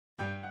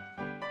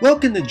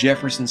Welcome to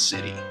Jefferson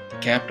City, the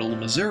capital of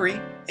Missouri,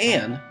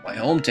 and my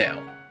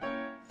hometown.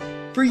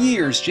 For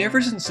years,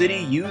 Jefferson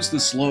City used the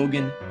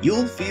slogan,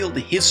 "You'll feel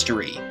the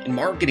history," in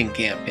marketing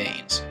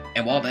campaigns.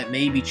 And while that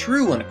may be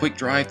true on a quick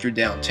drive through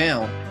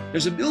downtown,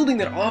 there's a building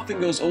that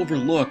often goes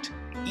overlooked,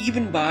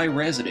 even by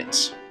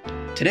residents.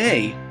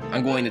 Today,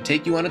 I'm going to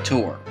take you on a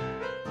tour.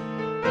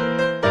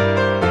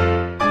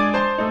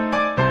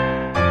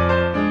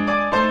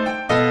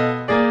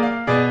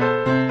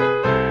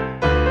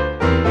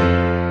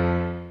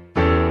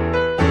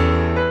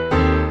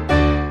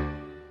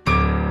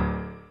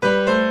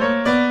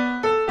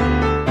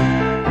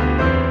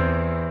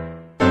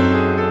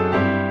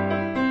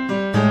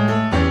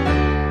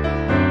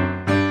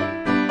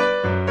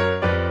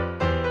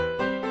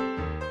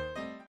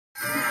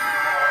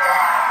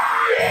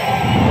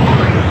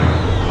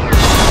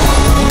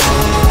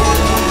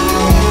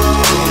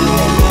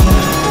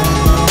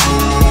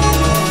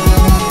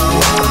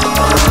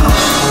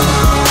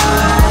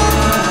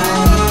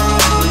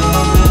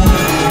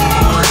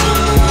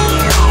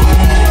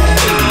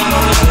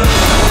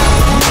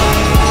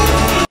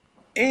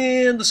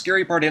 And the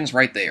scary part ends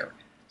right there.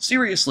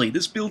 Seriously,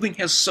 this building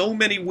has so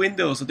many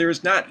windows that there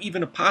is not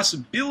even a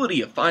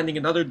possibility of finding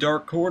another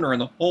dark corner in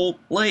the whole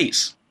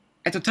place.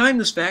 At the time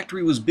this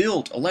factory was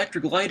built,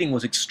 electric lighting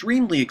was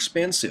extremely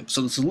expensive,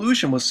 so the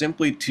solution was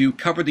simply to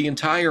cover the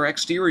entire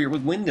exterior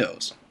with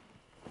windows.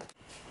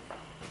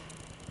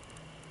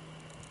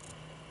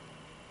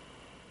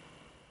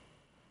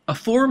 A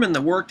foreman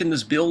that worked in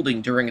this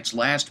building during its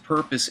last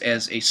purpose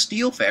as a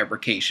steel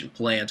fabrication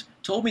plant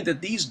told me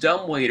that these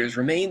dumbwaiters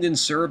remained in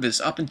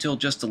service up until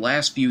just the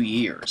last few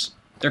years.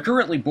 They're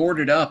currently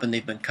boarded up and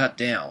they've been cut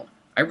down.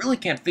 I really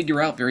can't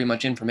figure out very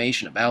much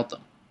information about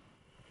them.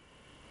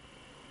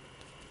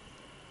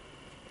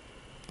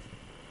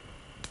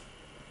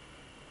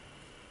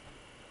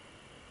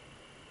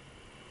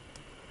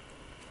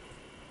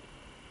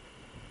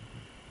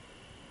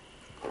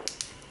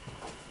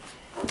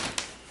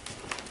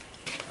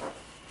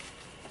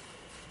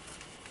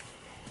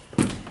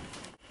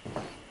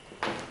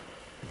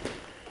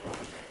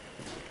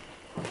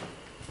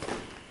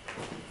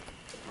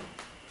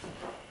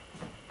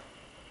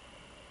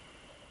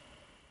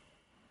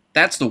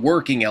 That's the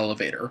working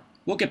elevator.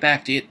 We'll get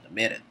back to it in a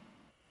minute.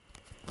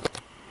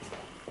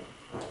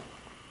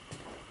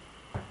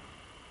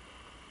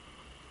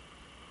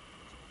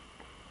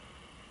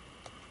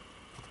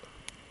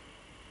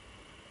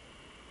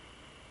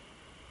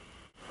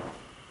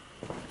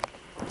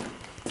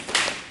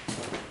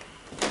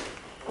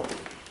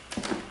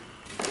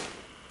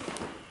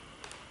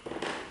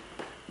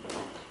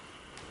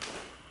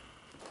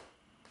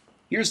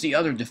 Here's the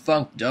other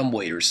defunct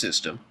dumbwaiter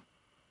system.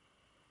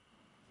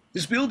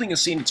 This building has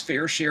seen its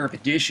fair share of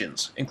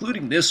additions,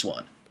 including this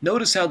one.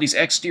 Notice how these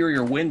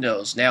exterior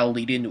windows now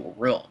lead into a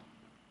room.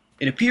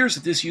 It appears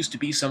that this used to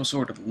be some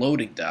sort of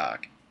loading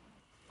dock.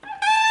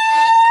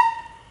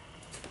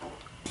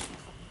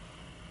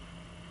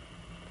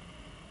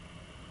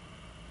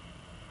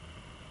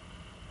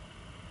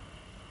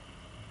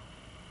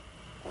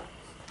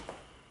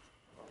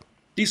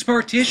 These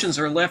partitions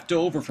are left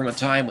over from a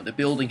time when the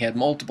building had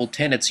multiple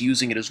tenants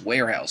using it as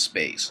warehouse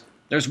space.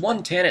 There's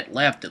one tenant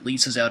left that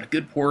leases out a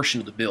good portion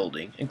of the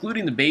building,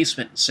 including the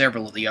basement and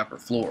several of the upper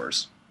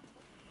floors.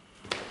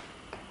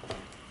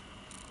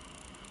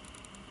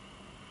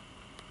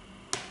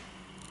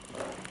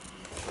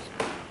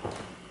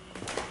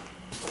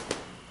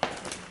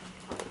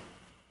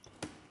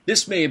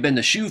 This may have been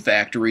the shoe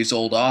factory's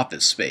old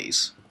office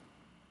space.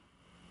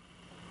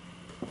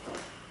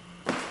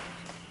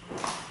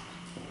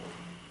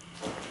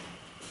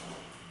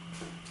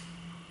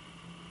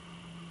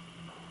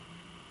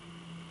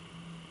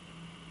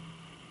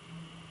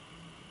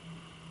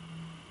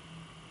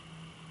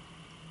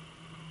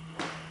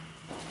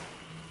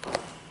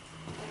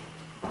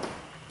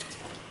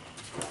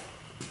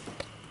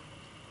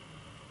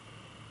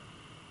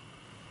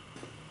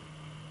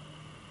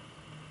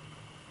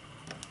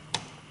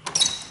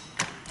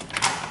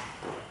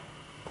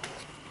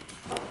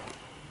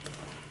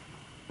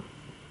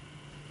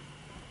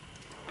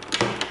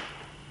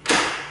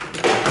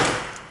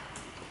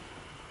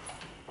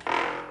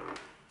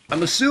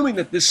 I'm assuming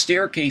that this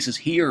staircase is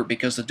here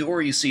because the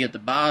door you see at the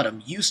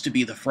bottom used to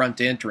be the front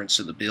entrance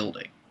to the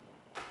building.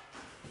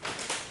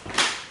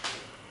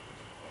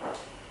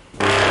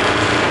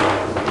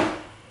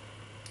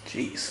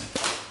 Jeez.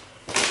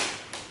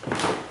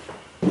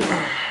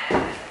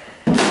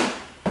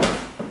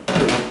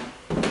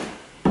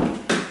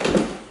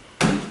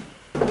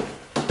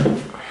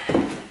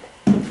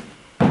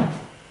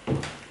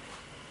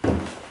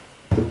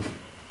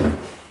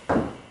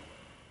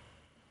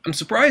 I'm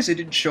surprised it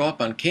didn't show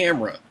up on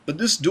camera, but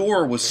this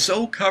door was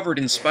so covered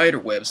in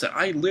spiderwebs that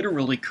I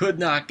literally could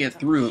not get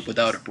through it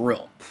without a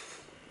broom.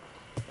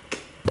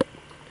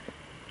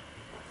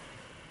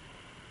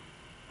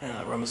 Yeah,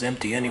 that room is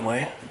empty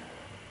anyway.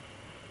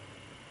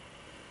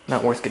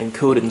 Not worth getting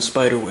coated in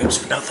spider webs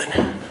for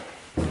nothing.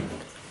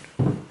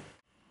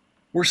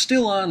 We're We're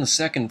still on the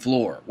second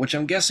floor, which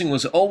I'm guessing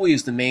was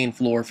always the main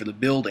floor for the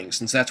building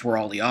since that's where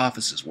all the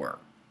offices were.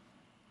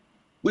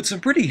 With some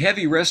pretty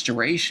heavy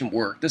restoration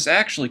work, this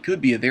actually could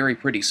be a very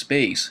pretty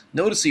space.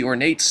 Notice the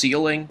ornate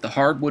ceiling, the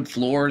hardwood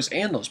floors,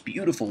 and those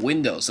beautiful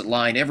windows that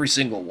line every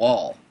single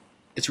wall.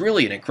 It's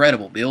really an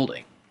incredible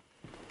building.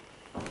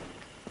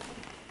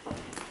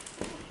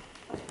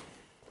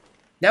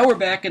 Now we're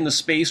back in the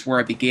space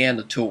where I began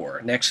the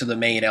tour, next to the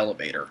main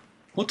elevator.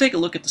 We'll take a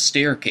look at the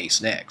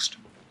staircase next.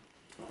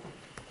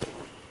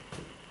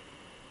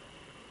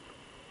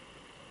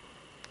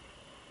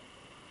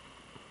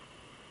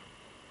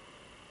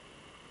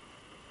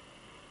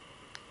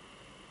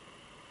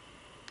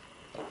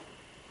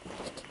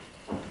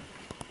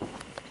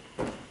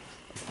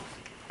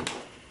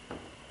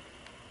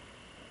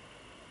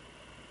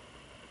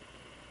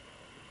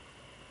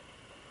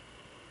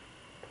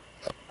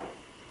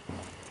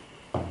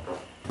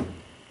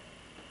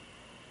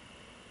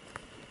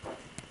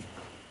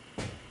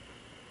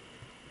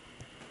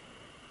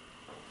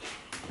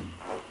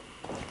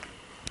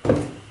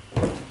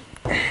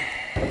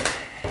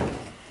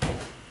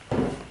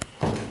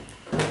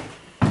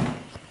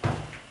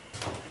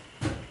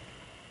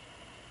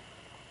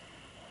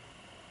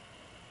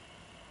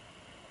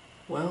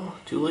 Well,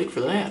 too late for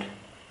that.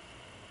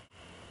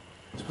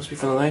 It's supposed to be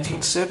from the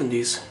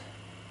 1970s.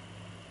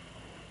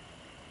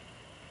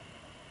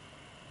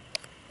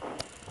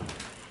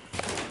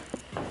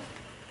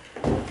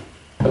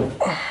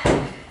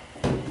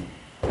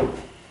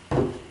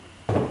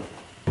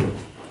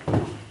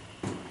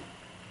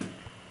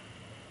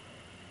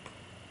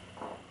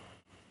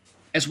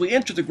 As we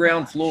enter the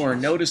ground floor,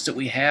 notice that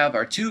we have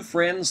our two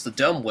friends, the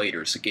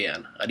dumbwaiters,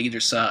 again, on either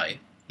side.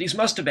 These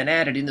must have been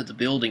added into the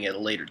building at a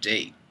later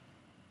date.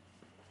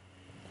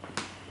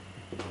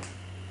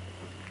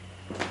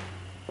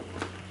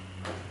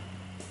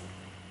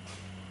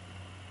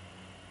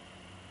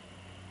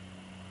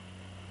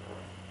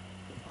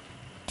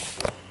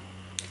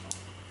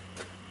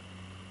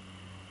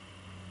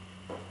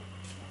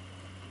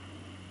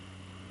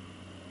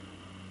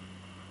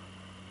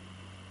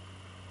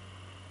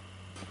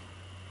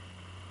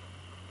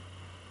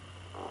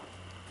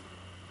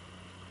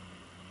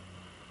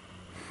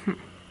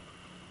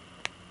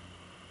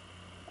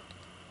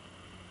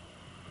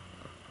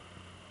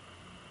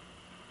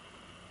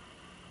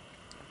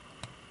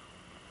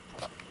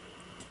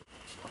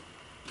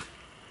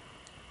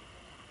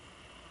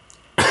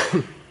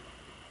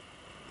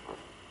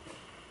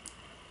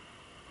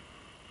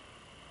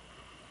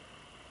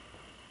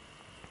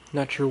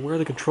 Not sure where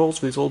the controls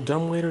for these old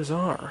dumbwaiters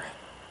are.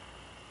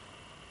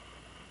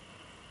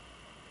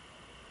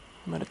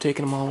 I might have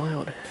taken them all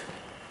out. I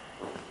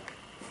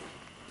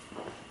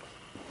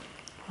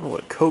don't know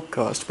what a Coke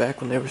cost back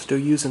when they were still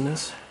using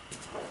this.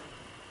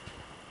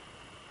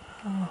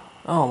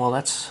 Oh well,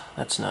 that's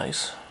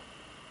nice.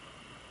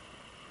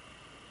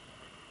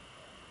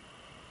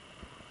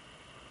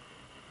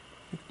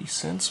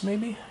 $0.50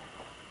 maybe?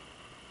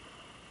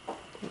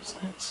 What's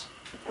this?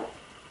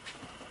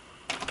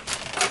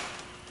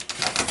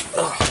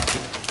 Ugh.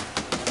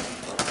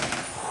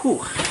 Whew,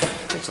 I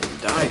think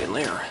something died in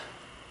there.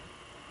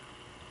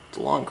 It's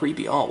a long,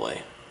 creepy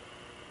hallway.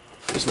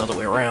 There's another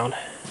way around.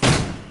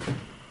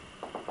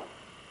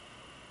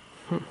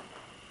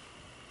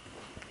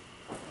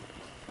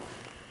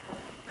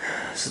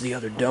 This is the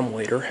other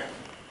dumbwaiter.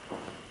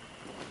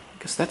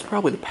 I guess that's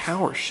probably the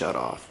power shut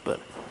off,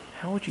 but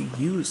how would you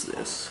use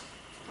this?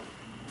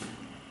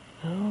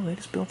 Oh, they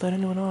just built that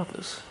into an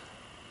office.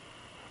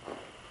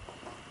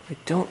 I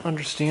don't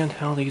understand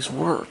how these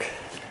work.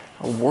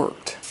 Or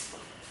worked.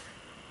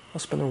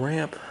 Must have been the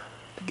ramp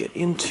to get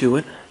into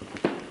it.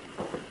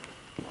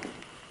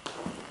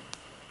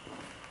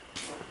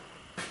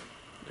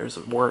 There's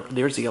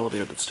the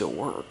elevator that still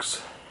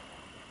works.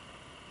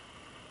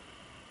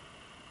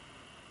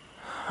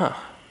 Huh.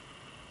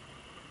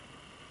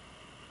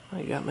 Oh,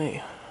 you got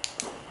me.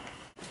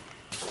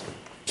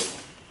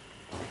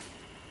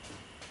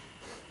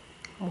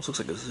 Almost looks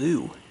like a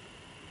zoo.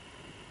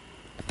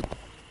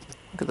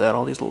 Look at that,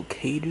 all these little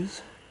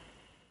cages.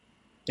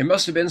 There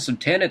must have been some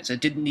tenants that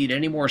didn't need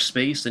any more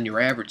space than your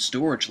average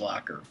storage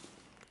locker.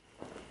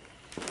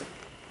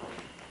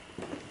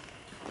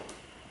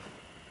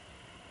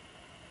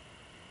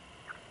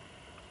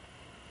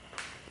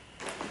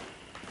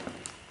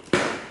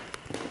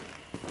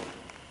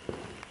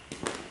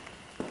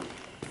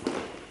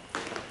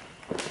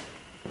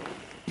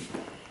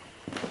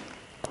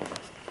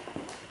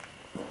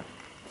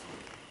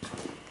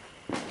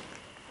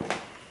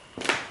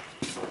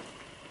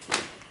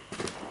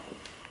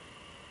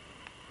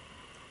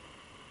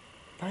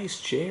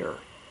 Nice chair.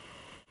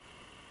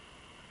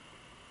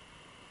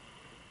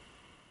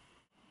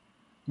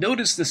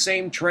 Notice the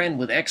same trend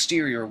with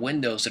exterior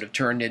windows that have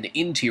turned into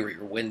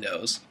interior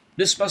windows.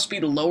 This must be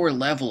the lower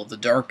level of the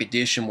dark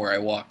addition where I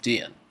walked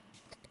in.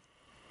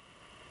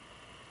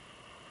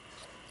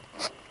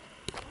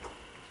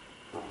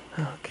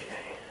 Okay.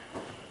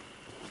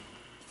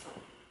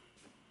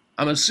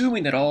 I'm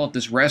assuming that all of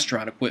this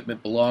restaurant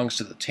equipment belongs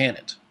to the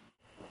tenant.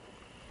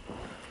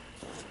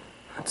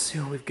 see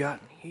what we've got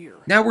in here.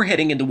 Now we're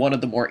heading into one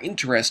of the more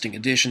interesting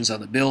additions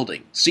on the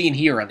building, seen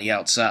here on the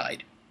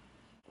outside.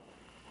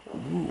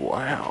 Ooh,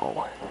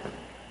 wow.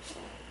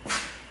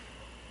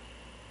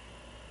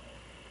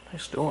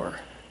 Nice door.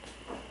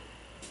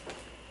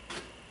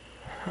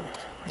 Huh,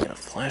 I got a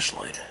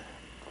flashlight.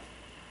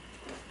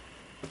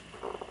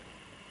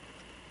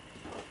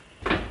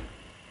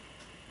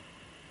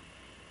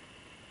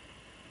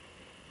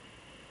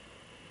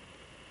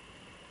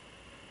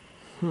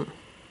 Look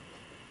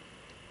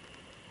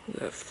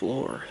at that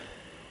floor.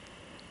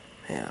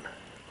 Man.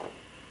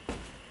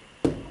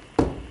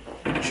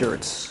 Making sure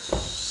it's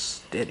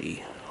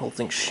steady. The whole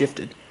thing's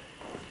shifted.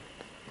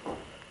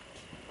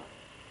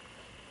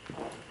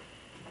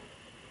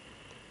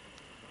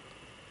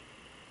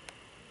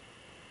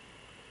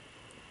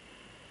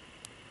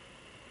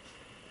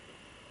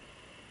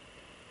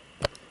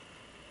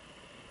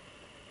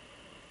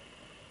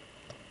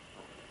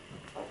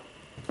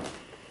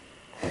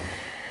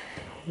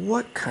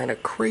 What kind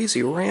of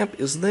crazy ramp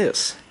is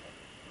this?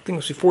 I think it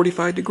must be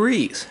 45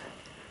 degrees.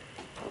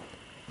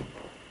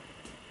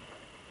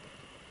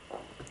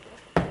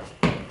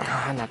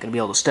 I'm not going to be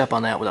able to step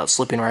on that without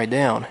slipping right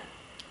down.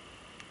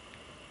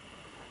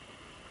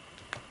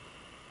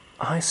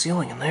 High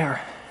ceiling in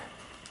there.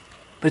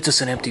 But it's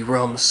just an empty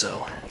room,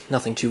 so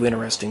nothing too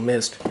interesting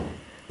missed.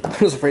 I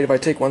was afraid if I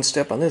take one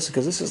step on this,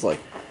 because this is like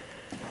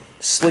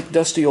slick,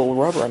 dusty old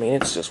rubber. I mean,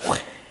 it's just...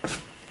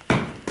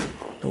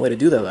 No way to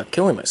do that without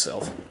killing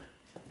myself.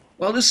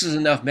 Well, this is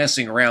enough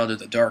messing around in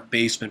the dark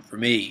basement for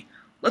me.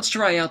 Let's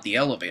try out the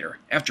elevator.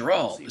 After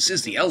all, this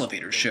is the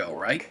elevator show,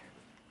 right?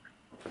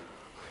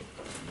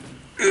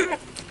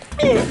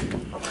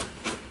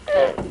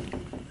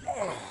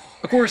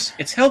 Of course,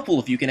 it's helpful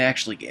if you can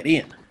actually get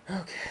in.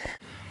 Okay.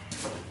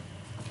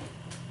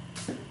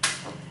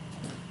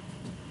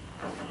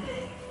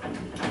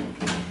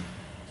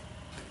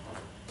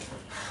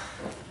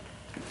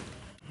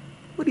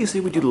 What do you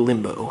say we do the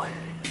limbo?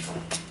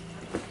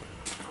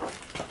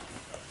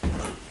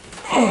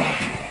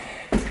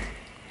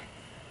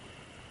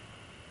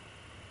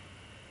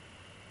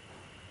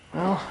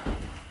 Well,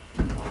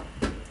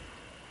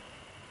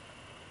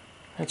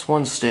 that's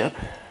one step.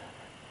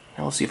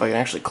 Now let's see if I can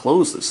actually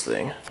close this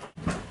thing.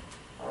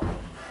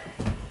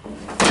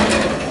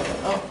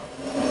 Oh.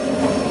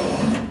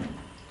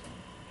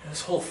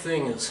 This whole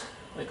thing is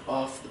like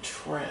off the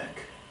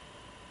track.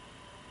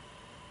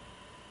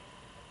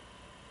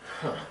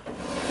 Huh.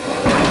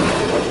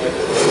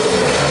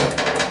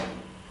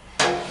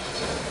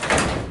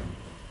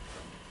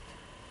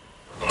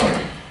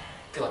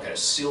 I feel like I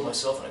just sealed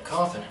myself in a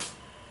coffin.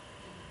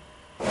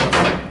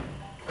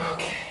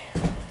 Okay.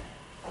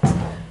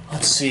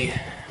 Let's see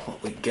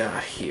what we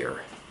got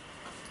here.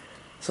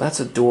 So that's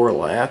a door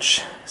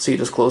latch. See, it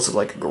just closes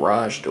like a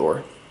garage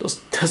door.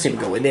 Doesn't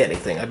even go into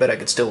anything. I bet I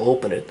could still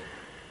open it.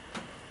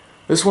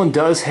 This one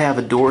does have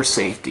a door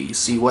safety. You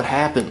see what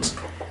happens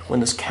when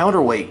this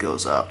counterweight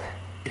goes up,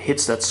 it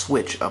hits that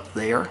switch up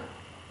there,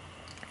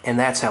 and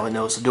that's how it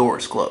knows the door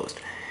is closed.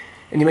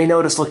 And you may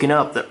notice looking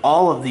up that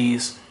all of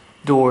these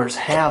doors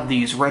have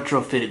these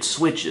retrofitted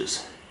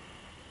switches.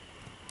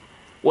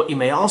 What you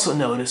may also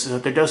notice is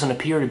that there doesn't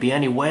appear to be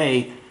any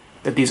way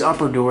that these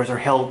upper doors are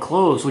held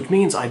closed, which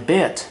means I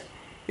bet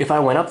if I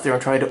went up there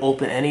and tried to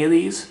open any of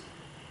these,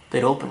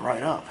 they'd open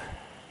right up.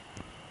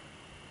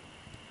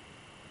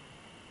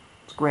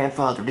 It's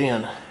grandfathered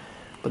in,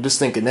 but this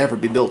thing could never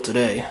be built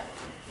today.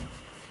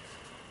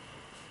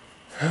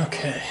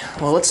 Okay,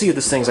 well, let's see if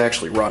this thing's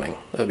actually running.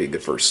 That'd be a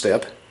good first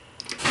step.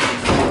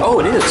 Oh,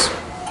 it is!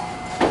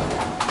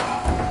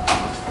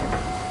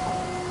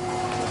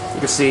 You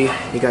can see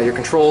you got your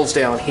controls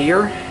down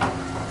here.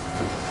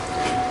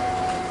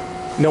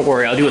 Don't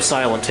worry, I'll do a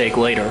silent take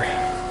later.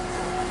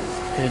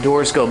 And the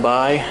doors go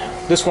by.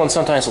 This one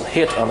sometimes will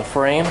hit on the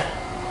frame.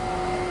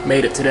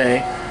 Made it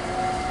today.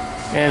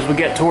 And as we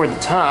get toward the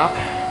top,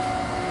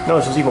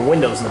 notice there's even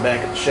windows in the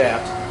back of the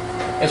shaft.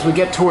 As we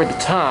get toward the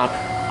top,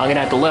 I'm going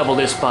to have to level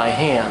this by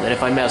hand. And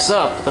if I mess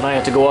up, then I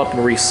have to go up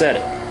and reset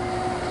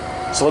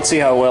it. So let's see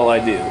how well I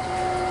do.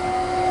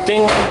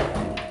 Ding!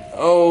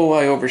 Oh,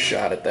 I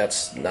overshot it.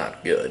 That's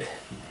not good.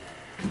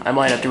 I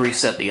might have to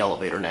reset the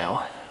elevator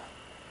now.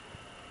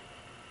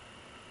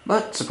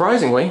 But,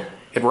 surprisingly,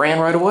 it ran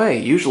right away.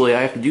 Usually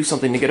I have to do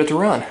something to get it to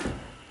run.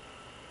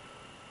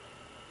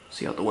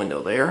 See out the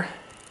window there.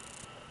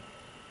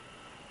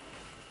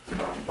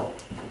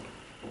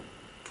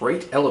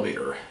 Freight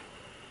elevator.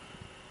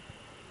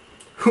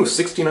 Ooh,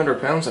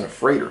 1,600 pounds in a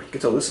freighter. You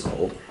can tell this is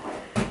old.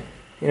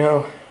 You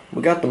know,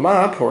 we got the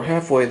mop. We're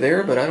halfway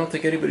there, but I don't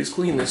think anybody's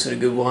cleaned this in a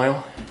good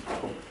while.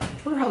 I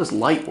wonder how this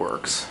light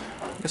works.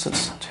 I guess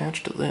it's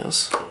attached to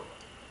this.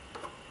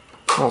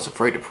 I was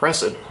afraid to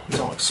press it. It's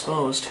all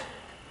exposed.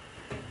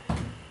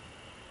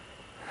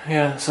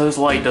 Yeah, so this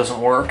light doesn't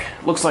work.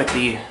 Looks like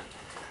the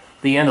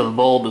end of the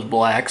bulb is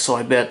black, so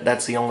I bet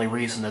that's the only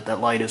reason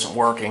that light isn't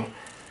working.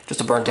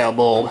 Just a burnt out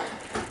bulb.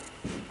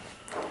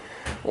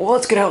 Well,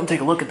 let's get out and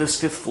take a look at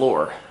this 5th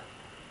floor.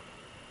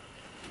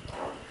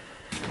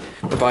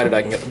 Provided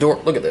I can get the door.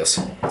 Look at this.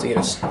 See, it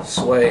just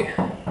sway.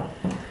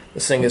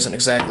 This thing isn't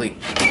exactly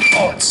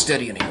all that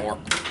steady anymore.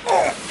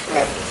 Oh,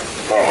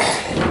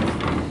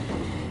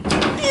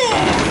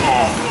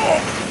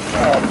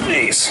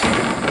 jeez.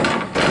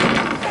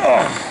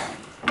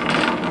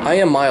 I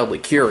am mildly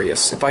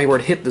curious. If I were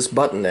to hit this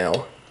button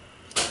now...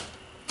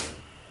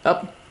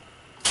 Up.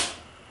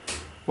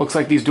 Looks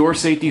like these door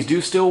safeties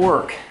do still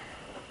work.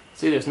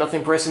 See, there's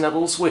nothing pressing that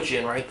little switch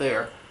in right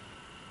there.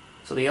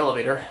 So the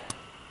elevator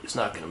is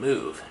not going to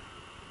move.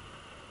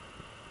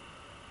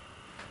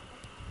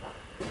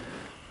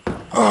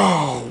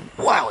 Oh,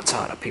 wow, it's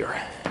hot up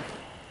here.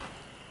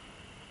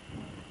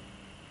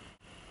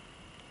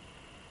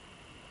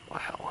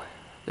 Wow.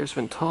 There's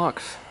been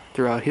talks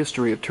throughout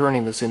history of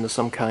turning this into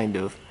some kind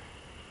of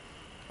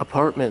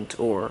apartment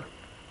or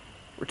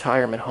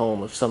retirement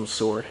home of some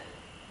sort.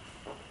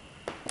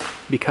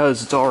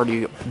 Because it's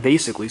already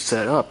basically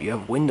set up, you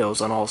have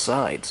windows on all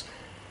sides.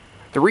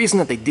 The reason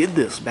that they did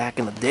this back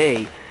in the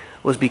day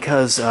was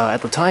because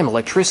at the time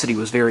electricity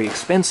was very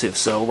expensive,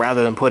 so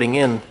rather than putting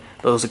in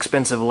those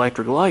expensive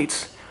electric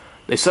lights,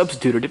 they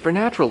substituted it for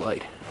natural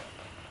light.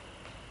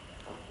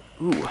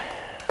 Ooh,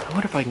 I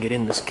wonder if I can get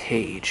in this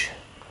cage.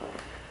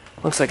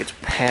 Looks like it's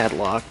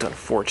padlocked,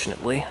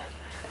 unfortunately.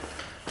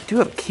 I do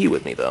have a key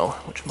with me, though,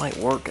 which might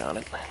work on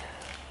it.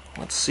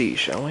 Let's see,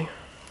 shall we?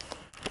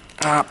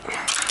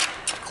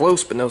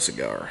 Close, but no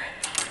cigar.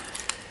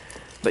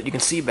 But you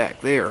can see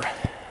back there,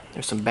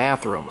 there's some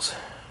bathrooms.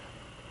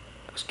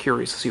 I was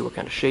curious to see what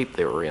kind of shape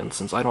they were in,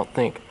 since I don't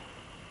think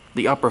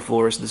the upper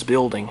floors of this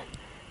building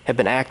have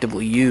been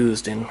actively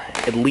used in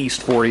at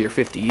least 40 or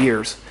 50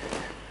 years.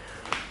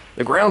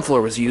 The ground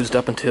floor was used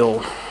up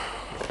until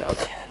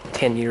about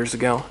 10 years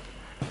ago.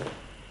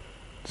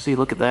 See,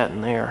 look at that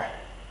in there.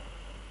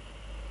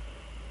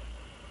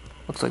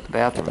 Looks like the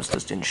bathroom is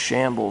just in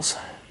shambles.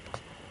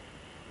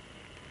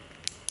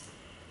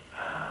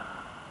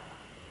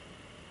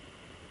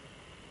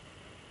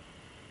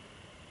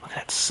 Look at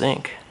that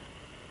sink.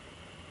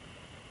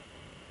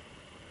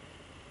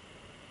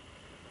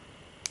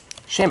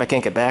 Shame I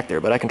can't get back there,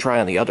 but I can try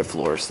on the other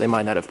floors. They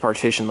might not have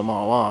partitioned them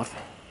all off.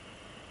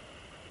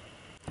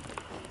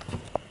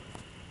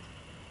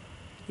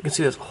 You can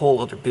see there's a whole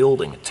other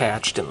building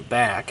attached in the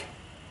back.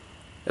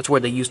 That's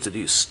where they used to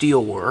do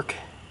steel work.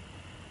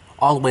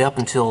 All the way up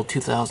until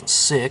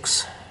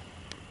 2006.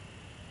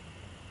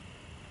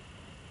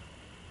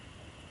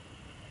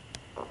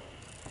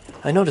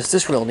 I noticed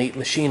this real neat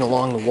machine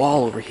along the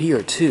wall over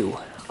here, too.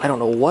 I don't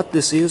know what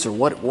this is or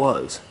what it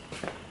was.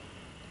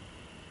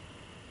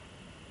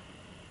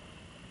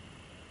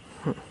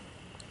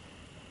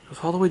 Goes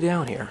all the way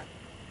down here.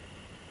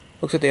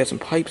 Looks like they had some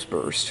pipes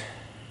burst,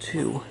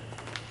 too.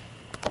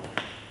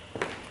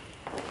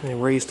 And they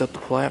raised up the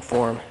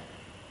platform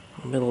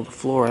in the middle of the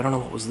floor. I don't know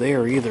what was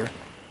there either.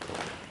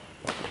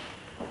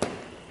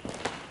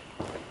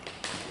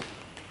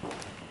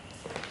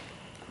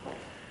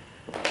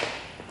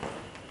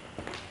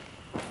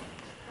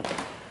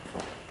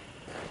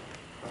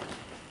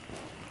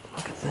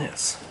 Look at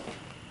this.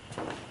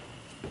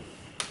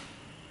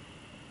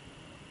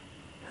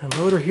 A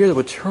motor here that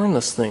would turn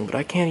this thing, but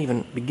I can't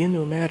even begin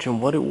to imagine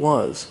what it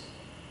was.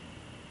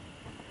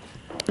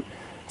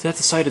 It's at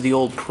the site of the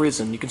old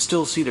prison. You can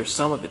still see there's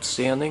some of it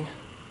standing.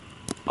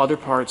 Other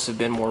parts have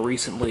been more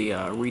recently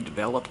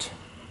redeveloped.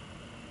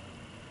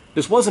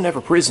 This wasn't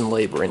ever prison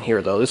labor in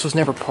here, though. This was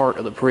never part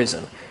of the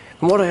prison.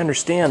 From what I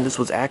understand, this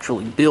was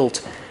actually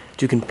built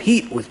to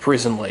compete with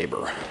prison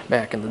labor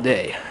back in the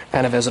day,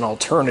 kind of as an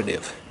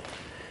alternative.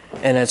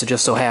 And as it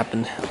just so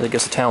happened, I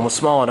guess the town was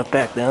small enough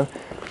back then,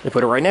 they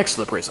put it right next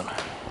to the prison.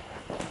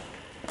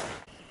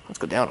 Let's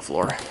go down a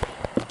floor.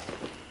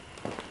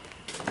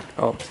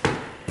 Oh,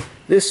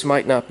 this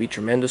might not be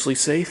tremendously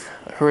safe.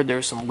 I heard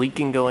there's some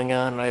leaking going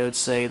on, and I would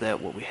say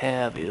that what we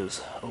have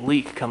is a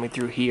leak coming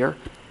through here.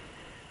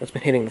 That's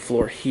been hitting the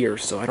floor here,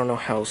 so I don't know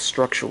how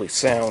structurally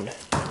sound.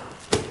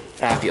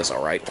 Feels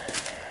alright.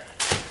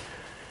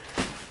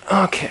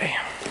 Okay.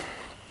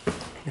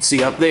 You can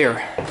see up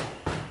there,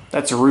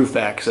 that's a roof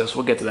access.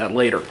 We'll get to that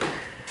later.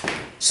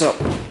 So,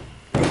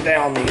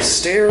 down these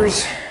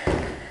stairs.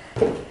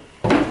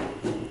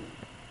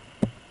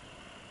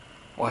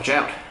 Watch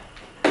out.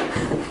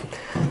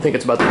 I think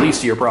it's about the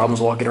least of your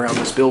problems walking around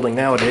this building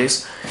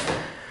nowadays.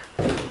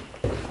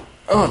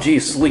 Oh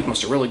geez, this leak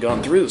must have really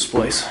gone through this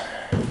place.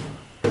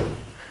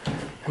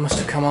 It must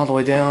have come all the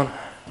way down,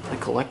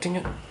 like collecting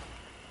it.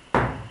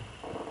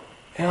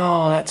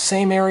 Oh, that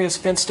same area's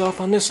fenced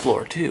off on this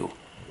floor too.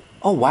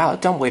 Oh wow,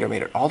 that dumbwaiter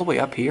made it all the way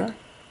up here.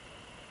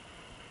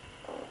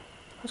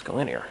 Let's go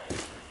in here.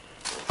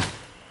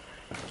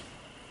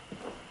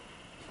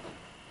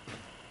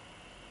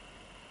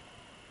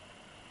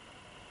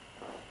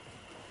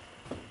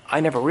 I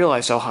never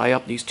realized how high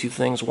up these two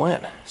things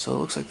went, so it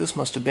looks like this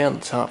must have been the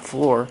top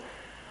floor.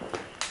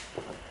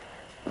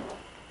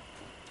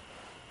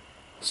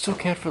 Still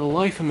can't for the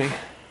life of me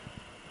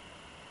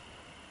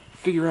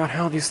figure out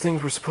how these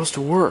things were supposed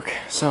to work,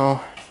 so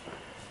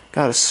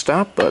got a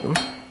stop button.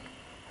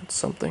 That's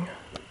something.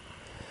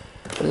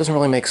 But it doesn't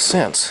really make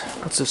sense.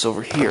 What's this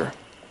over here?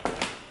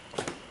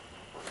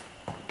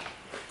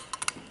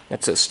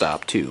 It says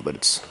stop too, but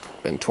it's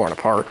been torn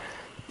apart.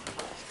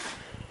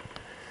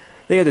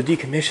 They had to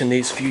decommission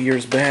these a few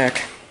years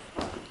back.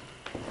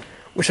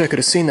 Wish I could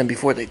have seen them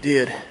before they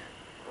did.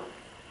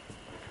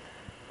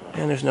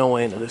 And there's no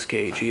way into this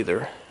cage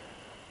either.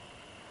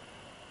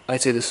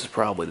 I'd say this is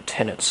probably the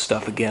tenant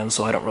stuff again,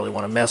 so I don't really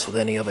want to mess with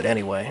any of it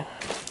anyway.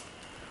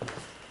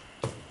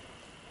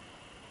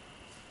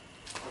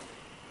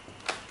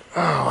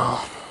 Oh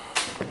well.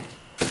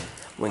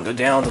 We can go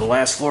down to the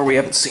last floor we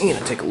haven't seen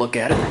and take a look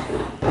at it.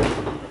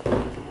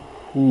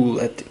 Ooh,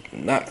 that did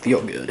not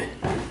feel good.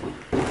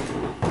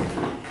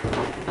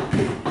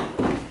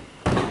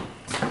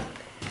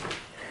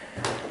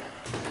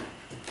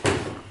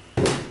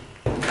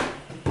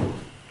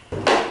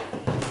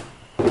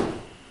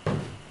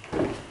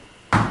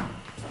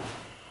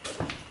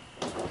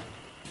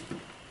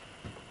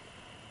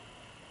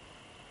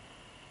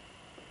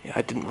 Yeah,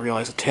 I didn't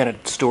realize a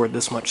tenant stored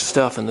this much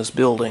stuff in this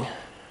building.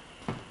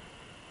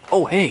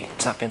 Oh, hey,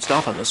 it's not fenced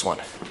off on this one.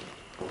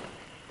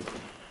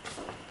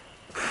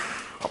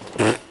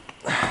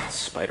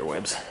 Spider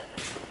webs.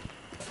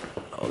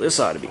 Oh, this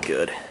ought to be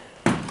good.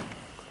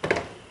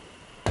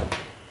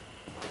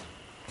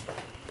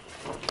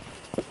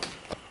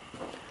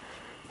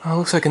 Oh,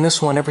 looks like in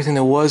this one, everything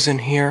that was in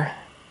here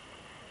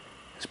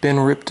has been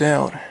ripped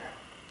out.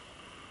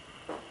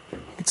 You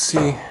can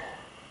see.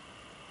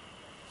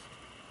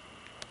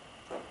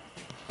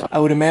 I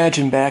would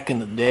imagine back in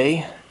the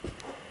day,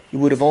 you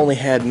would have only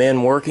had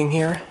men working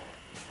here.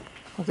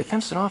 Look, they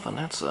fenced it off on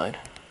that side.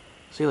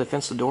 See how they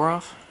fenced the door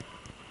off?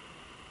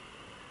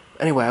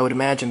 Anyway, I would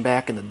imagine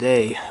back in the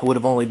day, it would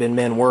have only been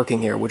men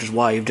working here, which is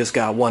why you've just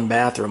got one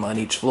bathroom on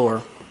each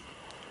floor.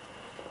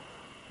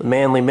 The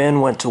manly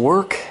men went to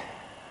work,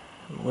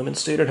 and women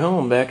stayed at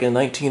home back in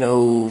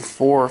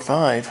 1904 or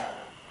 5.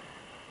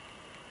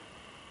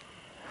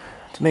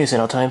 It's amazing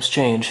how times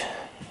change.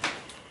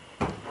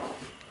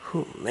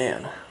 Oh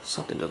man,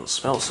 something doesn't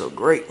smell so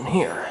great in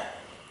here.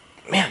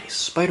 Man, these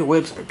spider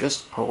webs are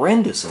just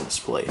horrendous in this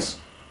place.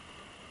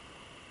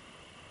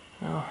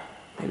 Well,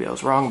 maybe I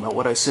was wrong about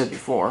what I said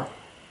before.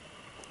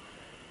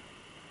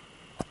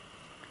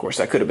 Of course,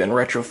 that could have been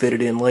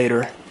retrofitted in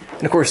later.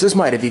 And of course, this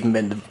might have even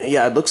been...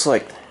 Yeah, it looks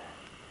like...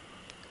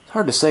 It's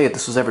hard to say if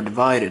this was ever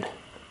divided.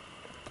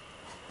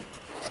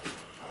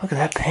 Look at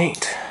that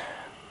paint.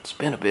 It's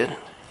been a bit.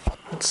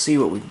 Let's see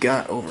what we've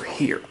got over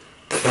here.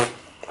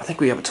 I think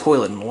we have a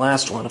toilet in the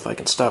last one, if I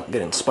can stop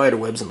getting spider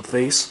webs in the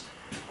face.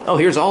 Oh,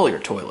 here's all your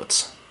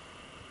toilets.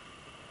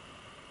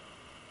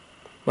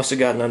 Must have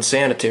gotten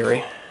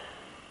unsanitary.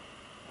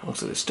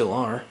 Looks like they still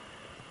are.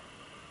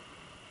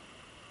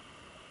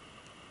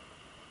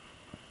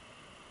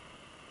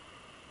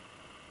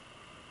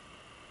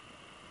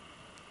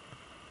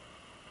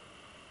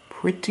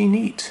 Pretty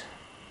neat.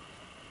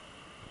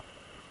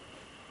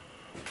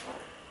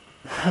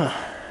 Huh.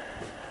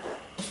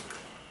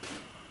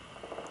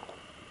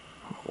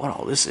 What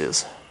all this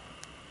is.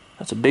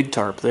 That's a big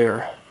tarp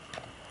there.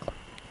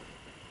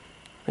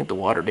 I think the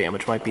water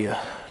damage might be a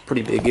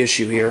pretty big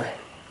issue here.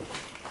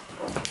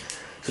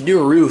 So do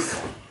a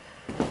roof,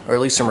 or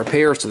at least some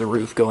repairs to the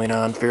roof going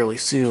on fairly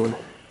soon.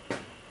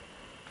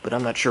 But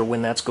I'm not sure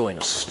when that's going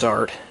to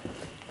start.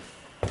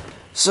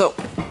 So,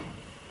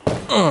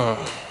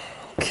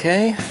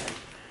 okay.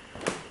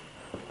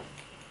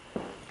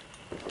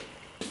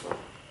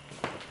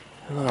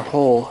 Another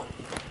hole.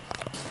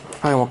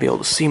 Probably won't be able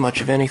to see much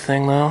of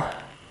anything though.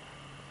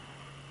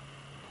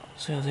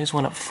 So these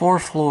went up 4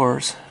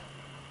 floors.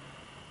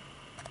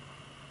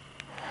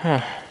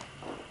 Huh.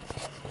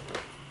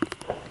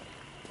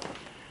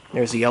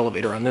 There's the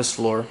elevator on this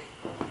floor.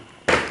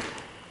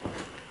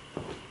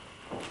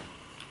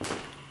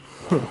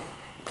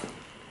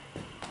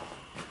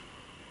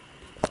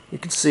 You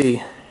can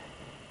see,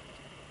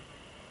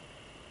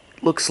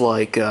 looks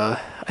like, I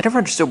never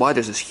understood why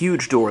there's this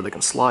huge door that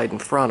can slide in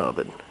front of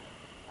it.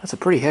 That's a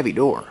pretty heavy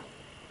door.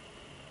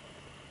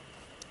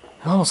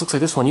 It almost looks like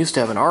this one used to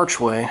have an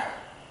archway.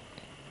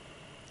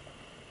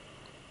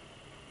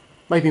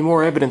 Might be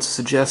more evidence to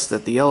suggest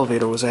that the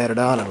elevator was added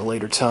on at a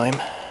later time.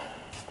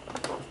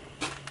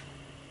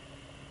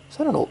 Is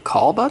that an old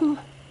call button?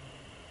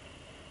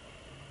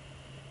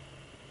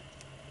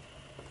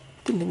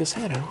 Didn't think this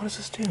had it. What does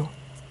this do?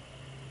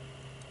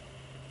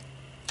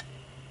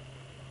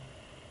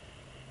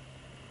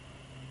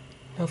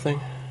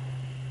 Nothing.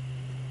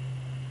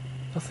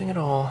 Nothing at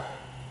all. I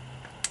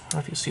don't know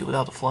if you see it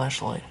without the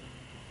flashlight.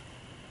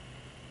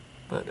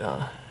 But,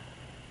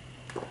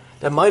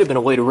 that might have been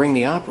a way to ring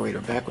the operator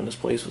back when this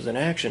place was in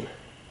action.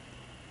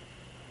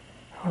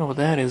 I don't know what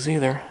that is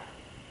either.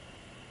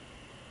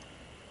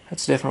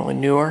 That's definitely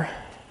newer.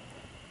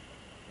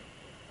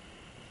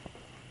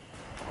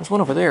 There's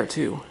one over there,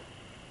 too.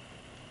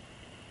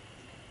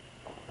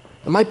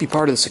 It might be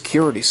part of the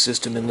security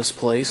system in this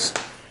place.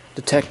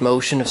 Detect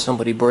motion if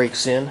somebody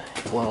breaks in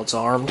while it's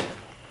armed.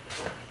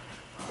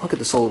 Look at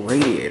this old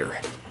radiator.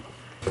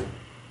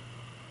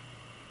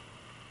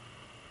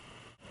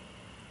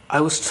 I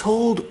was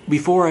told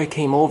before I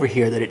came over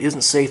here that it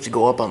isn't safe to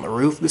go up on the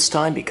roof this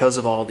time because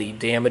of all the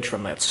damage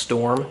from that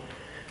storm.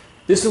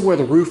 This is where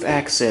the roof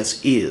access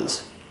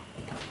is.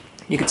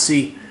 You can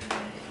see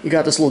you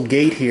got this little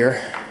gate here.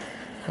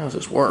 How does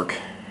this work?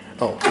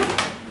 Oh,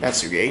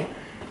 that's your gate.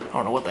 I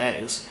don't know what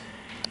that is.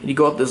 And you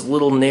go up this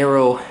little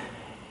narrow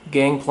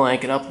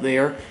gangplank and up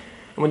there.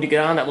 And when you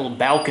get on that little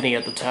balcony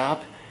at the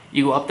top,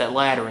 you go up that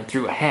ladder and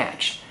through a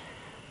hatch.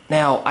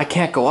 Now, I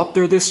can't go up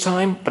there this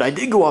time, but I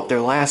did go up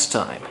there last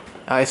time.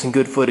 I have some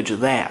good footage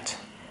of that.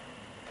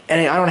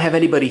 And I don't have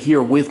anybody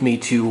here with me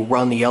to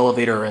run the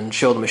elevator and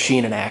show the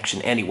machine in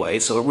action anyway,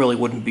 so it really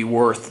wouldn't be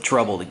worth the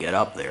trouble to get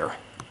up there.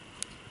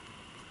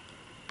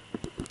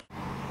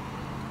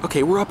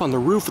 Okay, we're up on the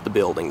roof of the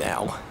building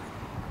now.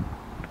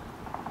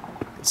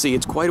 See,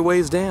 it's quite a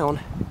ways down.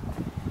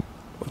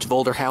 Bunch of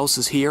older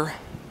houses here.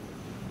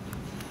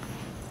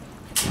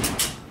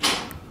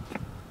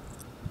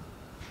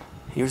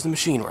 Here's the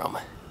machine room.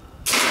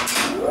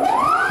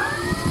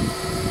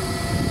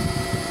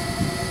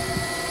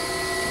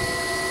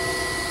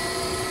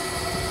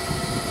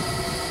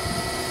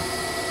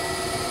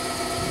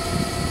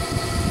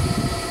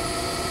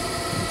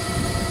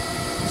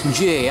 Some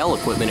GAL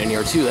equipment in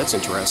here too, that's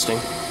interesting.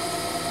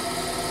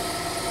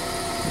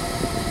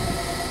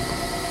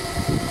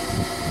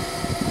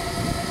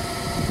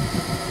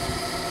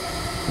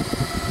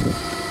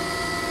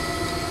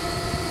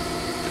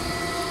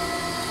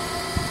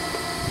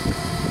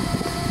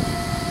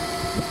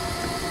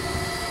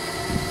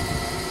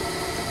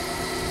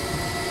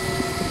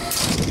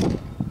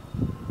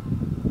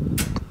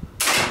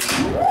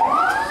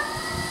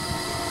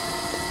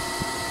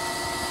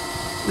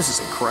 This is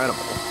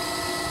incredible.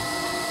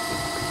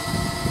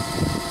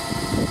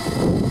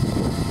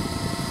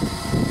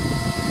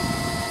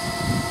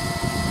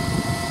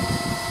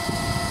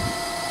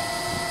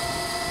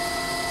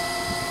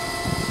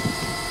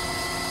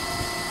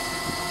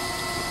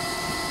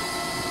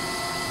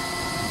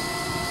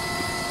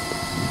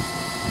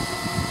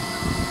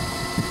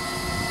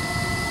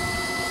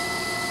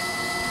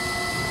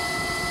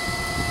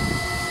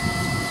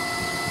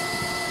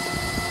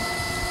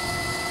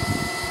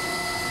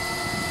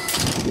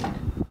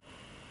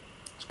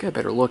 Get a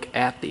better look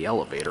at the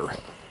elevator.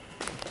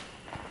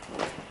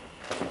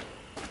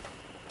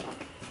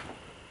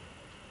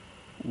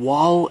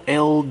 Wall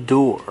L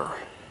door.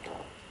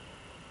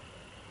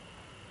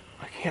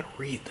 I can't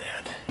read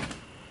that.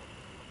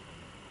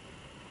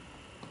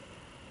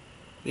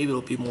 Maybe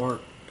it'll be a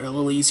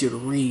little easier to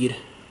read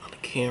on the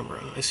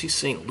camera. I see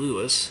St.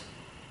 Louis.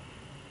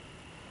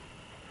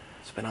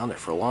 It's been on there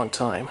for a long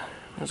time.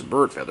 There's a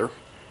bird feather.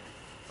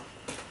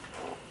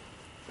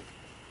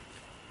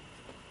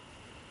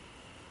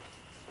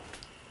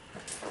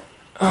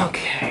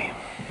 Okay.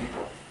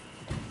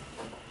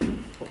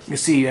 You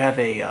see you have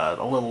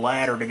a little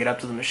ladder to get up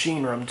to the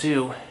machine room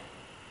too.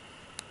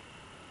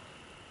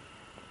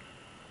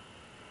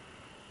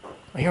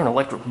 I hear an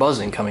electric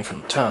buzzing coming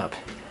from the top.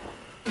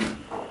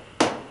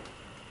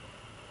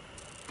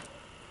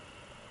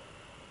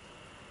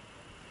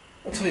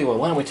 I'll tell you what,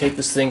 why don't we take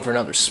this thing for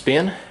another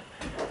spin?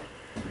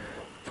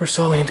 First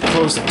of all, we need to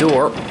close the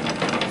door. You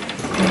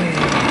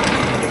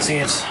can see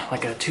it's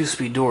like a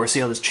 2-speed door.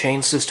 See how this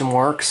chain system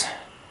works?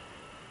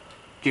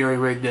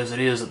 Jerry-rigged as it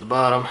is at the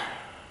bottom.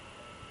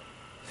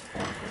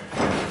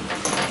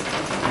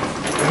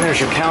 And there's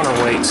your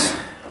counterweights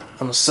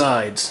on the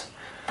sides.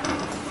 It's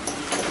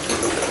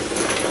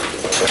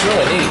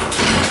really neat.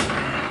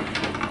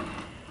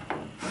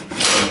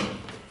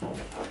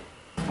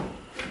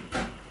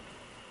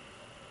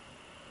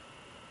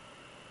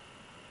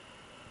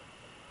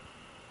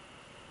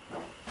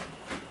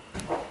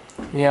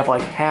 You have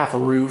like half a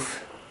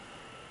roof.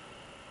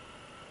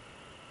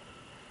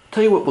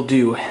 Tell you what we'll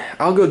do.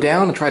 I'll go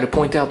down and try to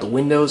point out the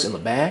windows in the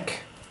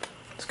back.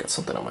 It's got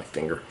something on my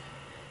finger.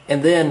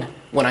 And then,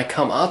 when I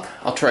come up,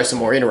 I'll try some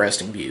more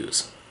interesting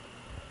views.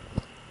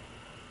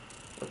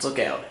 Let's look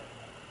out.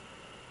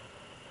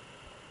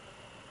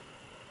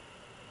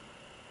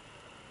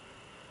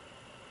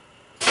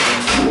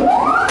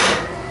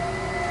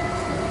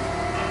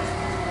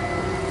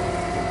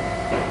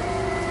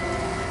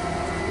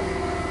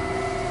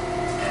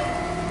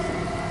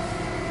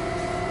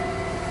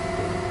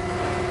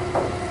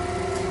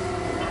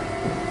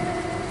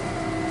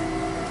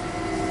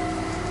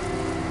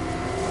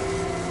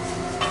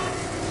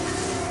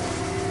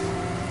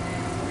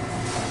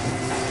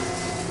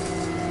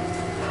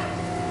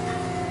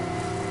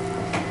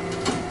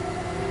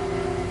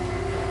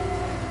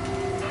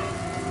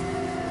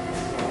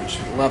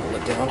 Level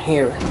it down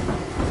here.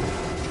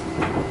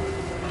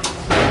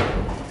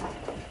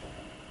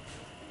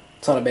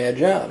 It's not a bad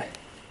job.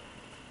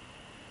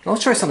 Now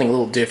let's try something a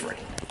little different.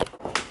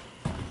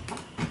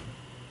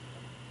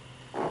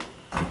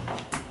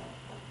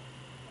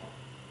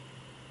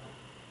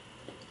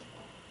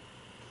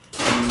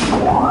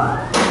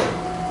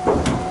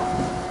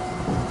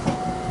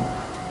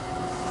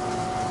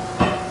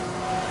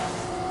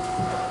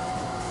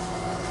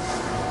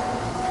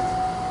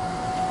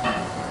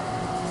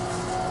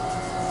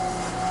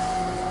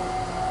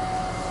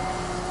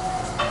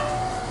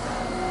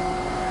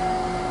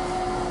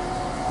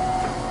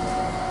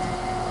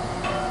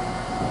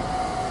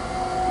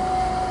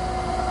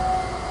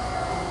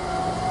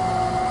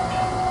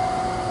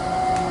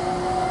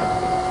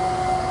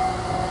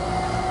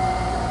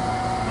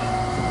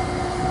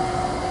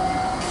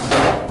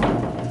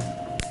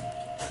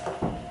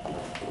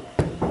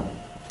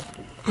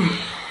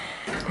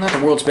 I'm not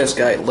the world's best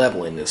guy at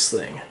leveling this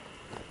thing.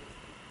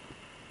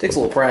 Takes a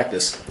little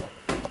practice.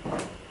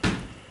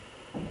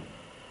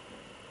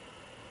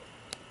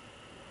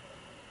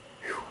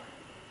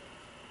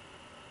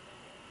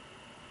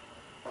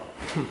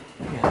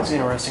 Yeah, it's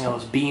interesting how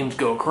those beams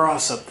go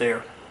across up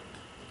there.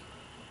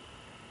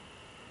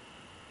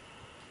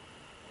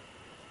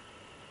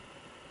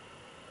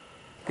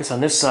 I guess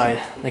on this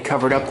side they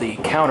covered up the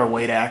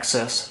counterweight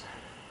access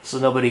so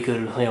nobody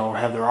could,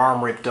 have their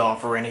arm ripped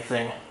off or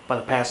anything by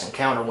the passing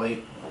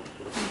counterweight.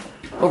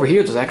 Over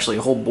here there's actually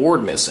a whole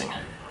board missing.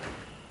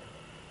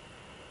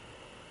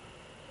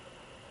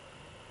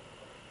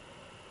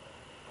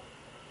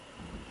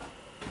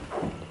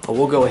 But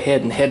we'll go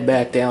ahead and head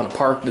back down and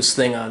park this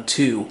thing on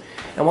 2.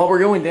 And while we're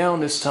going down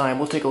this time,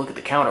 we'll take a look at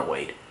the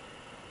counterweight.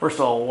 First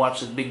of all, we'll watch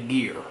this big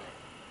gear.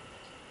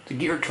 It's a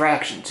geared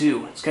traction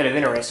too. It's kind of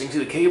interesting. See,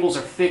 the cables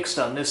are fixed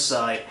on this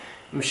side.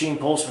 The machine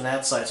pulls from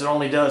that side, so it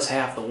only does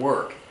half the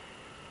work.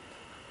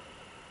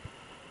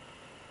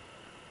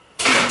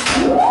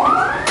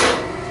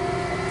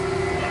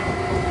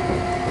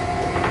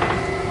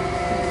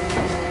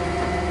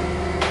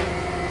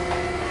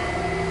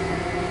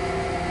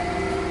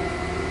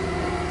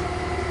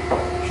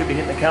 Should be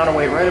hitting the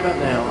counterweight right about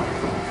now.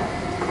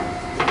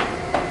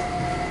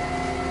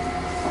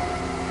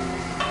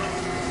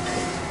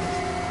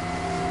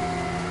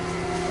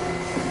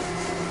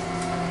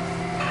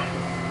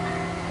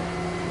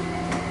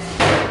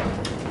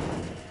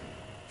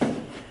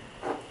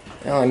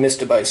 Well, I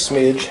missed it by a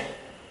smidge.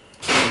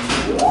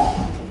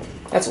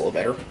 That's a little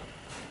better.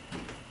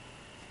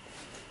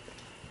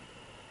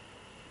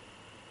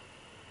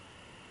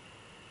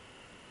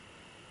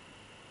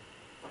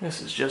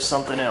 This is just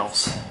something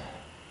else.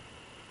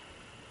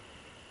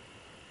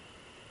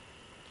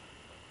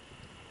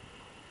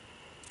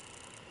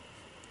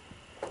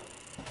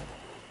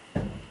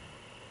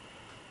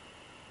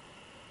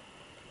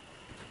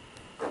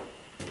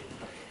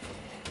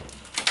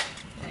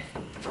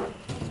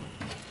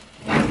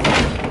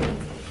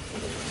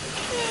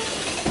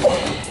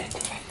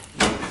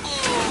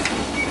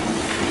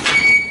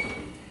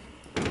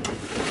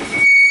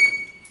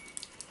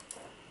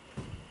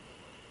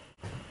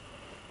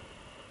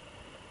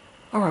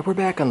 Alright, we're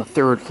back on the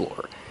 3rd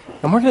floor,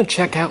 and we're going to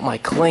check out my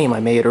claim I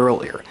made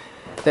earlier,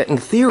 that in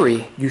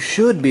theory, you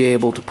should be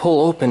able to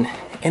pull open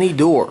any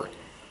door,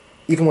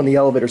 even when the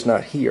elevator's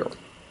not here.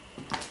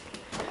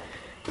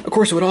 Of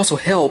course, it would also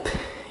help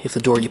if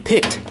the door you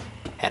picked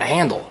had a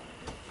handle.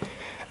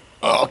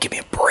 Oh, give me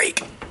a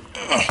break.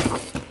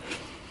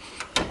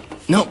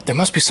 Nope, there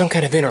must be some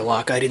kind of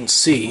interlock I didn't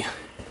see.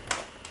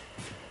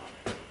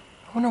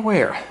 I wonder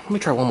where. Let me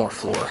try one more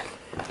floor.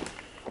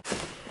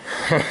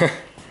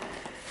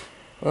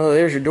 Well,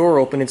 there's your door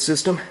opening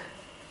system.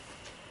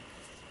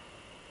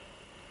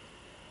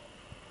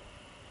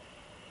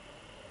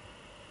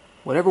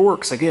 Whatever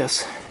works, I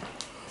guess.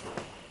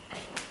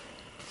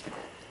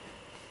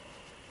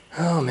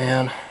 Oh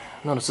man,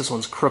 notice this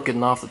one's crooked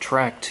and off the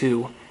track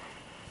too.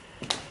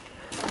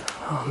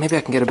 Oh, maybe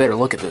I can get a better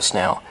look at this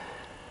now.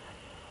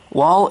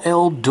 Wall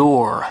L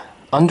door,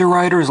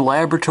 Underwriters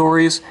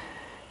Laboratories,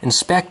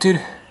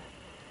 inspected.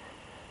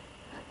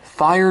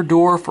 Fire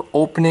door for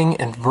opening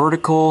and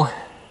vertical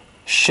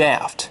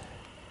shaft.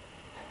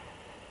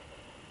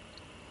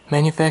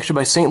 Manufactured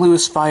by St.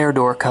 Louis Fire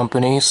Door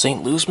Company,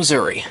 St. Louis,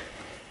 Missouri.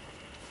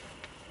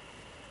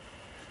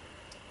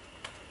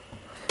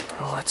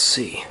 Well, let's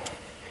see.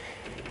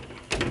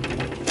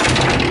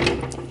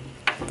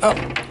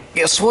 Oh,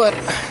 guess what?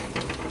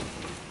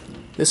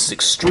 This is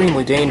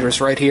extremely dangerous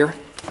right here.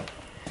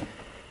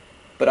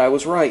 But I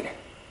was right.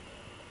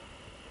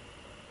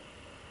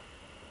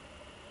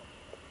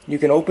 You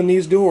can open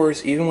these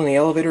doors even when the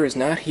elevator is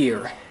not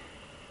here.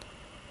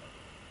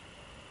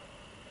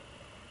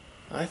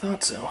 I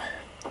thought so.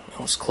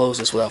 Let's close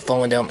this without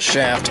falling down the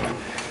shaft.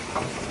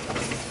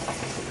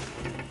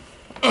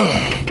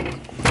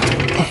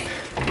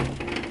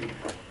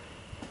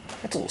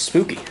 That's a little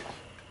spooky.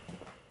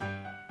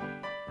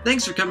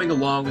 Thanks for coming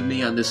along with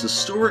me on this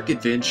historic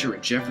adventure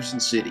in Jefferson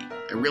City.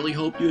 I really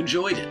hope you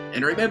enjoyed it.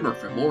 And remember,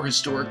 for more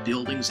historic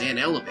buildings and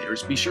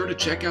elevators, be sure to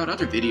check out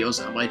other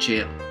videos on my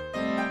channel.